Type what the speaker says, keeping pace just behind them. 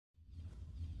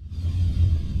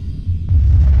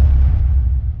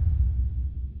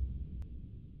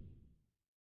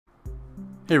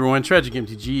Hey everyone, Tragic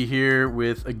MTG here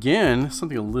with, again,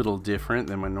 something a little different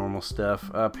than my normal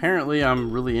stuff. Apparently I'm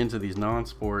really into these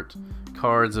non-sport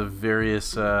cards of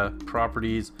various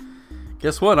properties.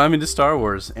 Guess what? I'm into Star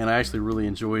Wars, and I actually really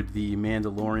enjoyed the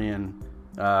Mandalorian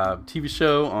TV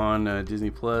show on Disney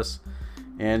Plus,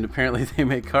 and apparently they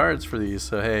make cards for these,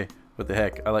 so hey, what the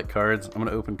heck, I like cards. I'm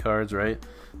gonna open cards, right?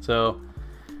 So,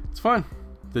 it's fun.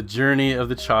 The Journey of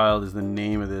the Child is the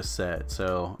name of this set.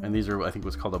 So, and these are, I think,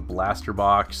 what's called a blaster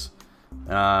box.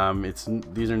 There's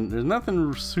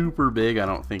nothing super big, I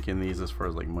don't think, in these as far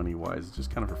as like money wise. It's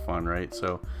just kind of for fun, right?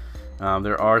 So,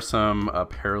 there are some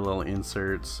parallel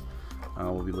inserts.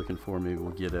 We'll be looking for. Maybe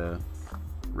we'll get a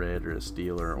red or a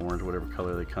steel or orange, whatever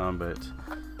color they come. But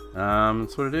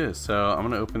that's what it is. So I'm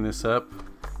gonna open this up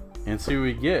and see what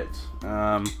we get.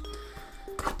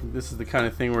 This is the kind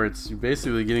of thing where it's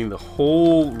basically getting the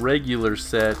whole regular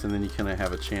set, and then you kind of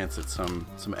have a chance at some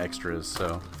extras.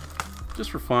 So,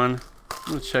 just for fun,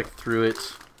 I'm gonna check through it,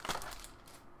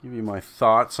 give you my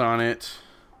thoughts on it.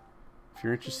 If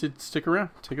you're interested, stick around,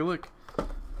 take a look.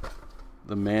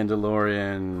 The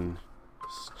Mandalorian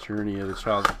Journey of the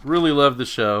Child. Really love the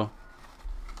show.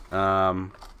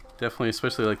 Definitely,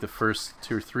 especially like the first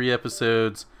 2 or 3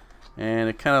 episodes, and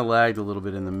it kind of lagged a little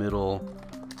bit in the middle.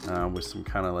 With some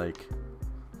kind of like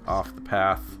off the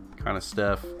path kind of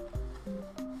stuff,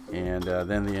 and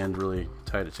then the end really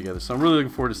tied it together. So I'm really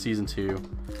looking forward to season 2,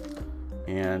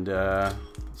 and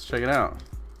let's check it out.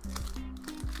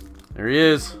 There he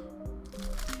is,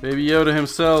 Baby Yoda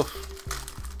himself.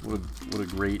 What a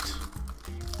great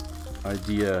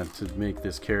idea to make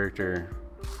this character.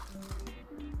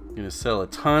 Gonna sell a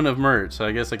ton of merch. So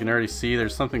I guess I can already see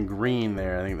there's something green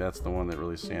there. I think that's the one that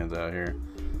really stands out here.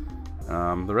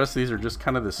 The rest of these are just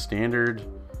kind of the standard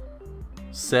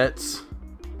sets.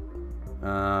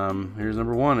 Here's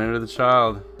number 1, Enter the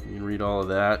Child. You can read all of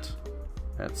that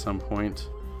at some point.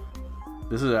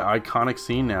 This is an iconic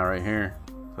scene now right here.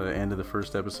 The end of the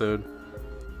first episode.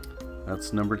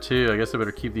 That's number 2. I guess I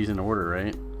better keep these in order,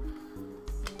 right?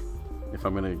 If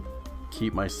I'm going to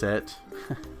keep my set.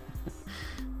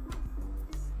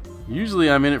 Usually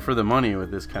I'm in it for the money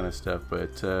with this kind of stuff,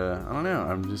 but I don't know.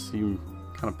 I'm just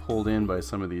kind of pulled in by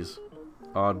some of these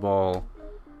oddball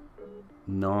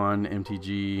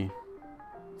non-MTG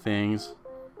things.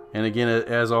 And again,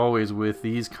 as always with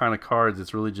these kind of cards,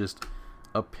 it's really just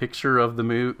a picture of the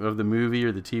movie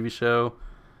or the TV show,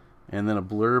 and then a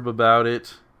blurb about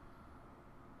it,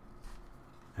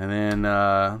 and then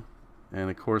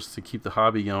and of course, to keep the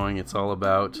hobby going, it's all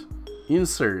about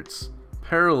inserts,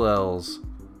 parallels,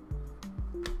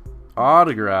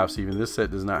 autographs. Even this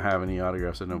set does not have any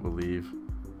autographs, I don't believe.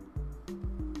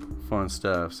 Fun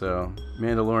stuff. So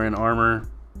Mandalorian armor,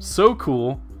 so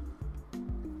cool.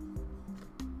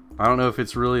 I don't know if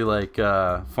it's really like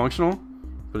functional,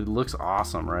 but it looks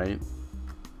awesome, right?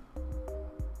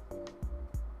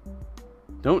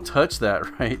 Don't touch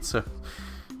that, right? So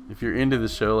if you're into the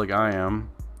show like I am,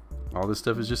 all this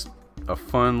stuff is just a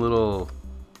fun little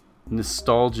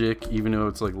nostalgic, even though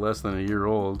it's like less than a year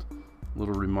old,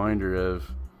 little reminder of,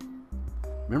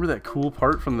 remember that cool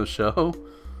part from the show?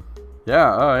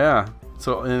 Yeah, oh yeah.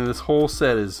 So, and this whole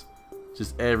set is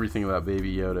just everything about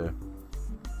Baby Yoda.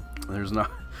 There's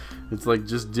not, it's like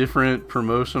just different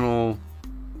promotional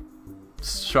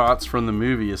shots from the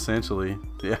movie, essentially.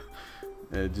 Yeah,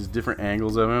 just different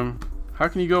angles of him. How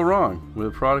can you go wrong with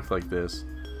a product like this?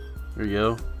 There you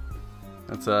go.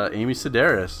 That's Amy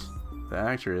Sedaris, the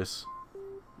actress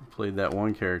who played that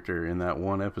one character in that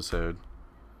one episode.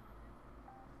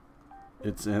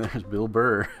 And there's Bill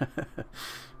Burr.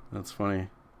 That's funny.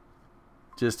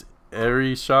 Just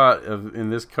every shot in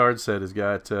this card set has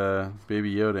got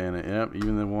Baby Yoda in it. Yep,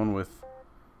 even the one with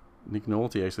Nick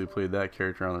Nolte actually played that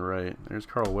character on the right. There's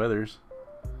Carl Weathers.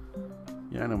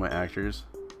 Yeah, I know my actors.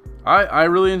 I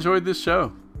really enjoyed this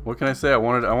show. What can I say? I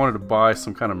wanted to buy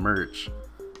some kind of merch.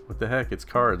 What the heck? It's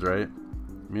cards, right?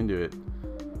 I'm into it.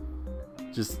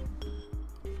 Just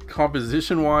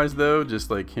composition wise though,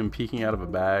 just like him peeking out of a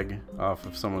bag off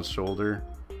of someone's shoulder.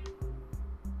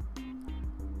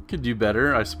 Could do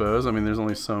better, I suppose. I mean, there's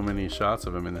only so many shots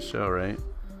of him in the show, right?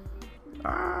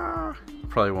 Ah,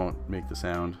 probably won't make the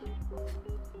sound.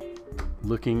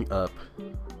 Looking up.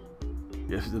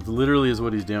 Yes, it literally is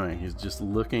what he's doing. He's just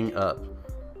looking up.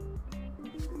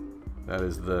 That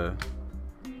is the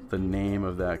name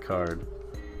of that card.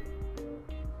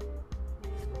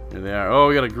 Here they are. Oh,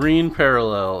 we got a green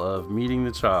parallel of Meeting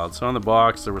the Child. So on the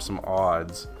box there were some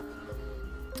odds.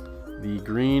 The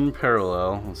green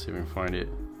parallel, let's see if we can find it,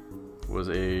 was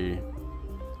a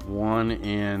 1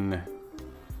 in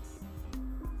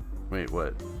Wait,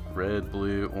 what? Red,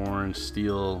 blue, orange,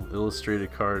 steel,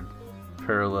 illustrated card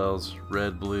parallels,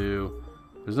 red, blue.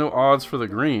 There's no odds for the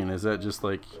green. Is that just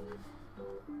like...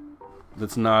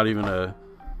 That's not even a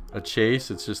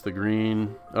chase? It's just the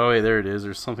green. Oh, wait, there it is.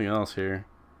 There's something else here.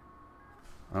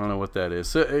 I don't know what that is.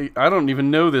 So, I don't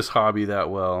even know this hobby that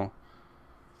well.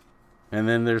 And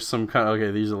then there's some kind of...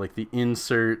 Okay, these are like the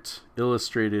insert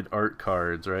illustrated art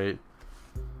cards, right?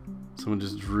 Someone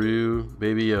just drew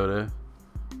Baby Yoda.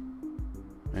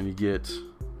 And you get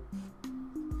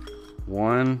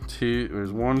 1, 2,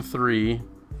 there's 1, 3.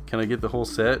 Can I get the whole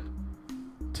set?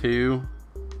 2,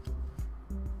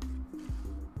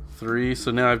 3.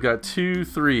 So now I've got 2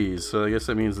 3s. So I guess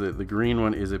that means that the green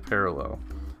one is a parallel.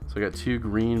 So I got 2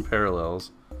 green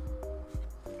parallels.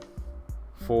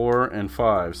 4 and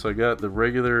 5. So I got the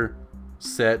regular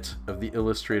set of the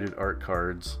illustrated art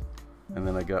cards. And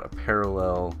then I got a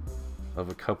parallel of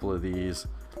a couple of these.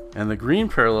 And the green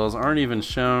parallels aren't even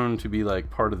shown to be like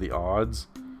part of the odds.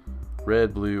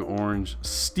 Red, blue, orange,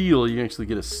 steel. You can actually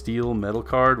get a steel metal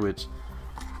card, which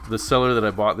the seller that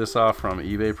I bought this off from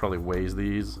eBay probably weighs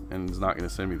these and is not going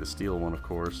to send me the steel one, of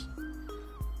course.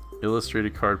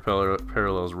 Illustrated card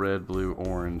parallels, red, blue,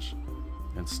 orange,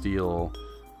 and steel.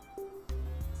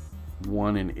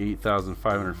 1 in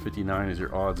 8,559 is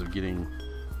your odds of getting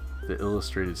the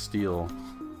illustrated steel.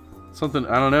 Something,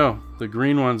 I don't know. The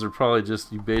green ones are probably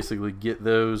just, you basically get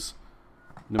those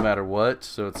no matter what.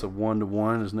 So it's a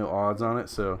 1-to-1. There's no odds on it.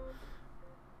 So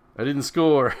I didn't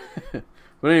score.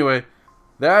 But anyway,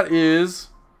 that is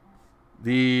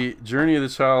the Journey of the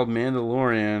Child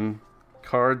Mandalorian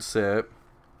card set,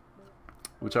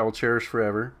 which I will cherish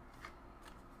forever.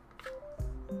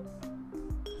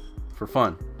 For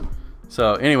fun.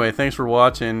 So anyway, thanks for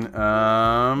watching.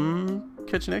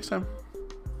 Catch you next time.